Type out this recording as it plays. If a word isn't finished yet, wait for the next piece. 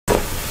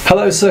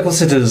Hello circle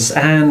sitters,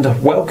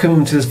 and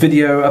welcome to this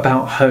video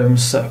about home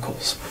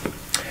circles.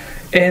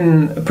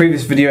 In a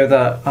previous video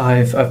that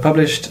I've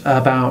published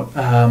about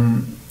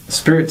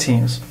spirit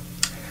teams,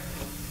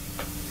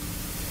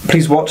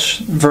 please watch.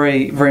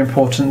 Very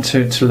important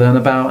to learn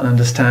about and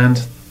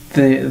understand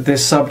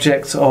this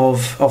subject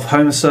of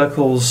home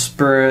circles,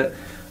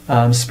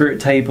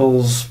 spirit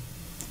tables,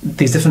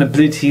 these different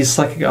abilities,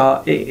 psychic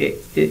art.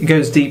 It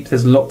goes deep.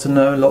 There's a lot to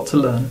know, a lot to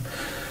learn.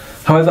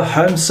 However,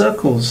 home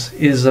circles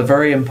is a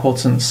very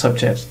important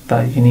subject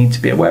that you need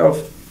to be aware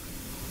of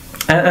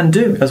and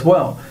do as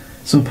well.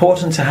 It's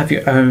important to have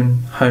your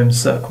own home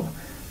circle,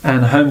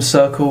 and a home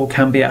circle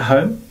can be at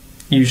home,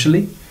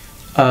 usually,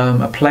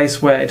 a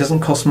place where it doesn't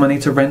cost money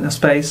to rent a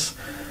space,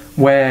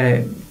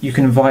 where you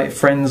can invite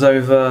friends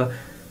over,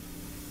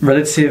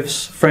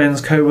 relatives, friends,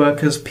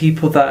 co-workers,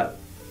 people that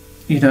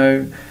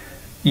you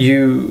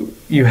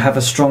have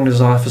a strong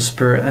desire for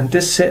spirit, and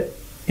just sit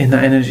in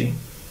that energy.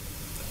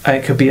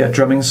 It could be a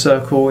drumming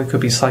circle, it could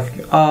be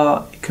psychic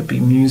art, it could be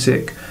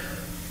music,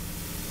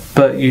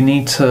 but you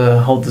need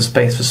to hold the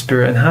space for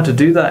spirit. And how to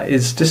do that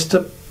is just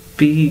to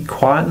be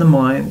quiet in the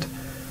mind,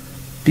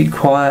 be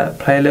quiet,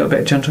 play a little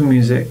bit of gentle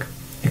music.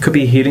 It could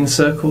be healing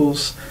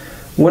circles,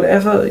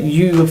 whatever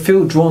you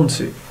feel drawn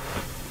to,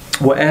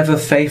 whatever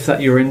faith that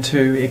you're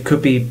into. It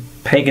could be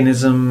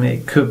paganism,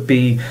 it could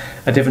be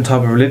a different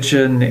type of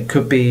religion, it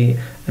could be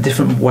a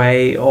different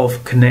way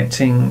of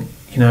connecting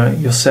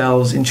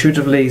yourselves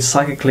intuitively,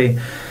 psychically,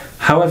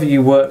 however you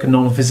work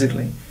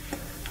non-physically.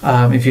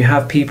 If you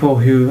have people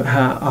who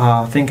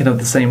are thinking of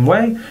the same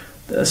way,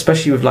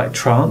 especially with like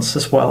trance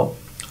as well.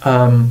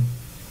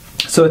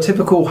 So a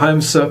typical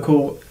home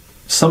circle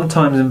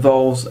sometimes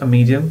involves a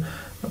medium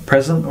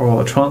present, or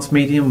a trance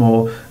medium,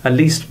 or at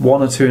least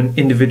one or two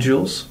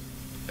individuals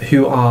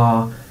who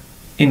are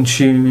in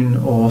tune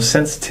or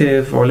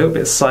sensitive or a little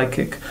bit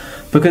psychic.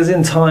 Because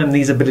in time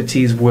these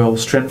abilities will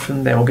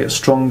strengthen, they will get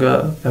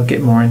stronger, they'll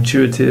get more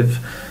intuitive.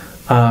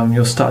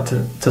 You'll start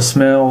to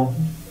smell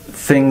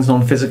things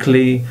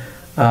non-physically,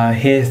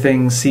 hear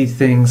things, see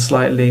things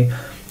slightly,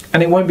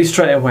 and it won't be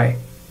straight away.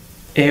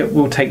 It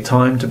will take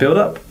time to build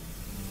up.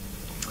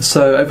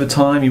 So over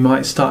time you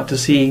might start to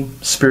see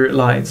spirit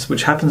lights,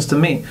 which happens to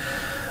me.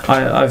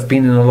 I've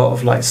been in a lot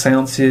of like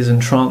seances and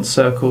trance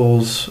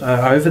circles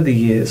over the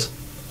years,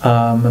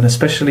 and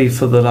especially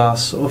for the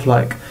last sort of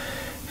like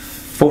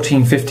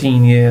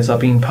 14-15 years I've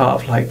been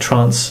part of like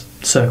trance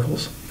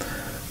circles.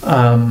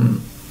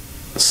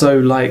 So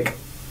like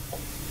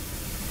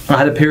I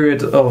had a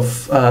period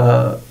of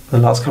the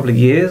last couple of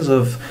years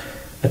of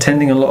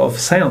attending a lot of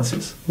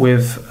seances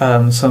with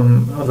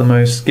some of the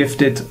most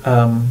gifted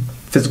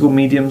physical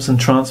mediums and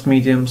trance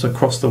mediums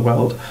across the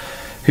world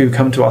who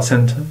come to our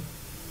centre.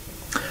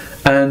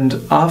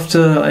 And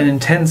after an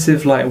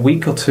intensive like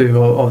week or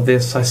two of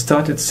this, I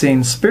started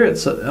seeing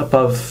spirits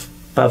above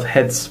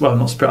heads. Well,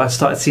 not spirit. I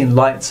started seeing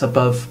lights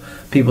above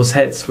people's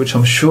heads, which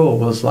I'm sure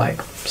was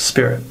like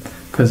spirit,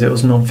 because it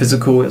was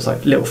non-physical. It was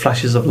like little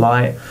flashes of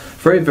light,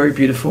 very, very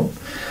beautiful,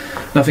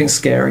 nothing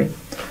scary.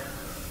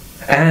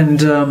 And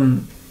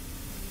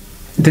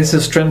this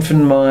has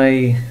strengthened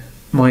my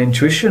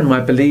intuition, my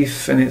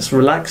belief, and it's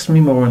relaxed me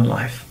more in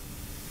life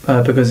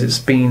because it's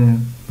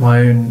been my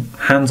own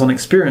hands-on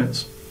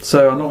experience.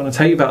 So I'm not going to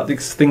tell you about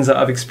these things that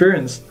I've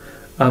experienced.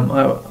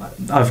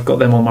 I've got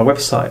them on my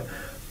website,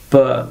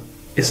 but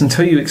it's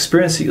until you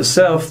experience it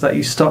yourself that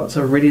you start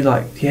to really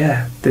like,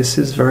 yeah, this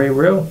is very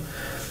real.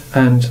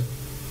 And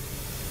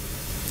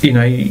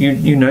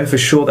you know for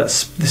sure that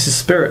this is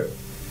spirit.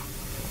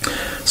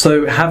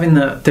 So having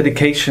that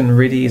dedication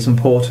really is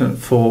important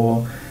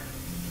for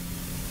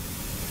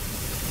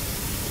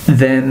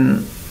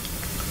then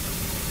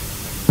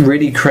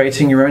really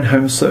creating your own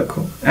home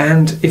circle.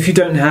 And if you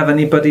don't have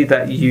anybody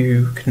that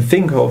you can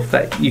think of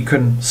that you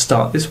can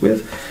start this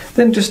with,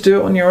 then just do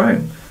it on your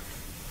own.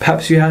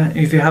 Perhaps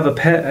if you have a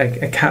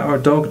pet, a cat or a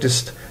dog,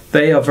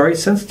 they are very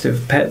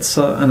sensitive. Pets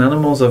and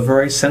animals are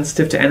very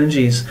sensitive to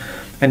energies.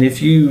 And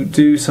if you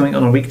do something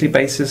on a weekly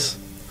basis,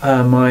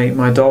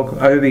 my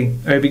dog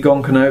Obi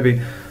Gong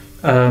Kenobi,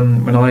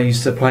 when I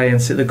used to play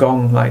and sit the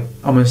gong like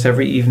almost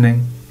every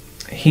evening,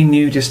 he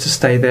knew just to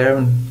stay there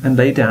and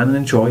lay down and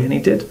enjoy, and he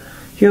did.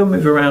 He'll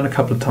move around a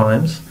couple of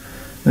times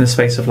in the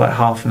space of like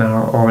half an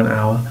hour or an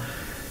hour,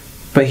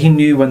 but he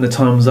knew when the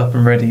time was up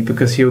and ready,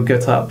 because he'll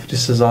get up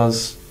just as I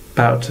was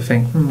about to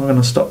think, we're going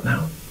to stop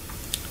now,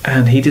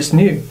 and he just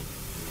knew.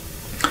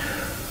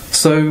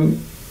 So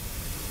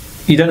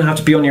you don't have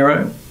to be on your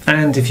own,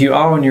 and if you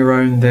are on your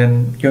own,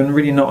 then you're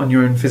really not on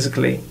your own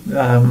physically.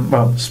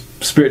 Well,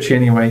 spiritually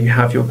anyway, you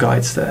have your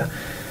guides there.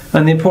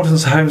 And the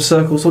importance of home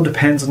circles all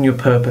depends on your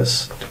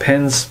purpose.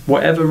 Depends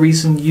whatever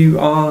reason you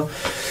are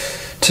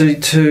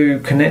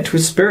to connect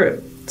with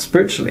spirit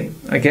spiritually.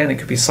 Again, it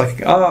could be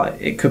psychic art,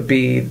 it could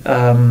be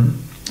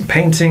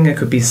painting, it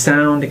could be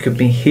sound, it could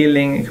be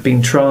healing, it could be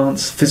in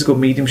trance, physical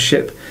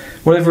mediumship,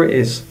 whatever it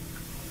is.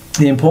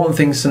 The important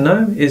things to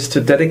know is to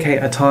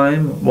dedicate a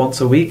time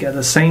once a week at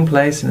the same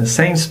place, in the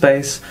same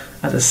space,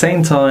 at the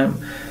same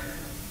time.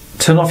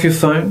 Turn off your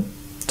phone.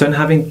 Don't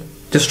have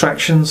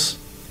distractions.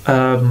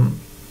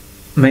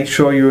 Make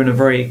sure you're in a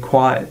very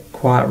quiet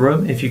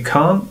room. If you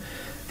can't,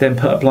 then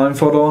put a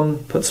blindfold on,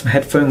 put some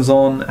headphones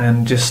on,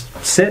 and just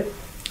sit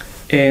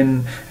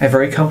in a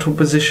very comfortable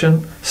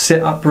position.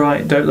 Sit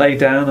upright, don't lay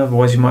down,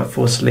 otherwise you might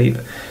fall asleep.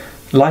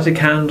 Light a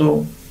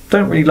candle.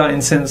 Don't really light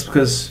incense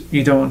because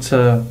you don't want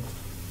to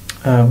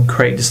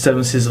create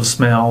disturbances of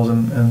smells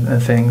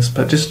and things,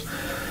 but just,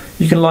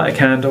 you can light a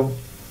candle,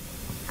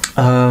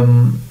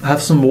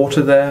 have some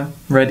water there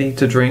ready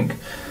to drink,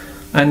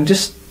 and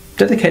just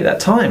dedicate that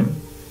time,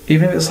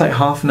 even if it's like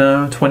half an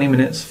hour, 20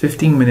 minutes,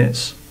 15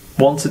 minutes,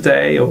 once a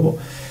day or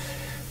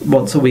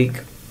once a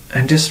week,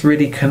 and just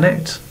really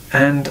connect.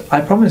 And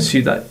I promise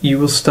you that you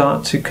will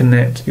start to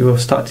connect. You will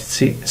start to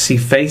see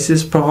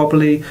faces,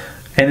 probably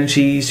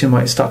energies. You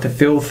might start to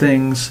feel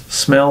things,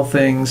 smell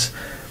things.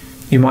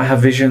 You might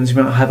have visions,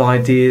 you might have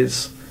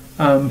ideas,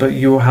 but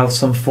you will have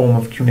some form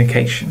of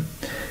communication,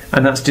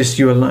 and that's just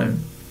you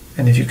alone.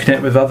 And if you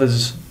connect with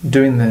others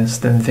doing this,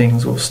 then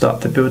things will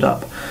start to build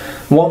up.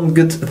 One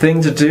good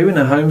thing to do in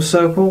a home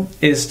circle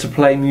is to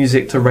play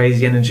music to raise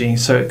the energy.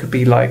 So it could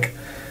be like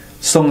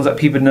songs that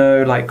people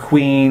know, like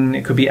Queen.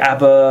 It could be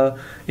ABBA.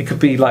 It could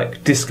be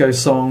like disco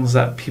songs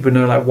that people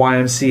know, like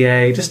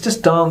YMCA.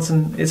 Just dance,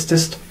 and it's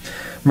just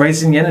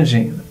raising the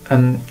energy.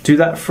 And do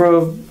that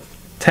for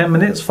 10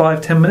 minutes,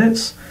 5-10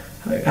 minutes.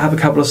 Have a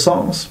couple of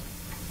songs,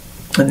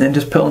 and then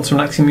just put on some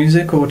relaxing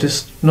music, or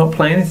just not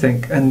play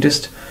anything, and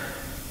just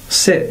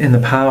sit in the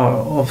power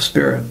of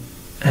spirit,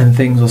 and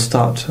things will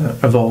start to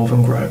evolve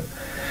and grow.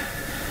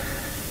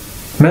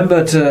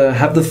 Remember to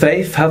have the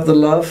faith, have the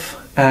love,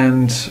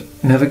 and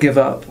never give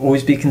up.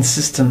 Always be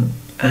consistent,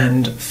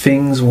 and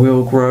things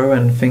will grow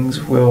and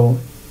things will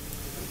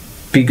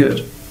be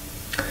good.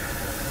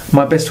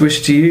 My best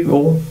wish to you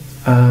all,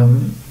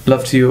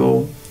 love to you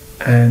all,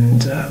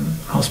 and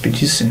I'll speak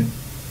to you soon.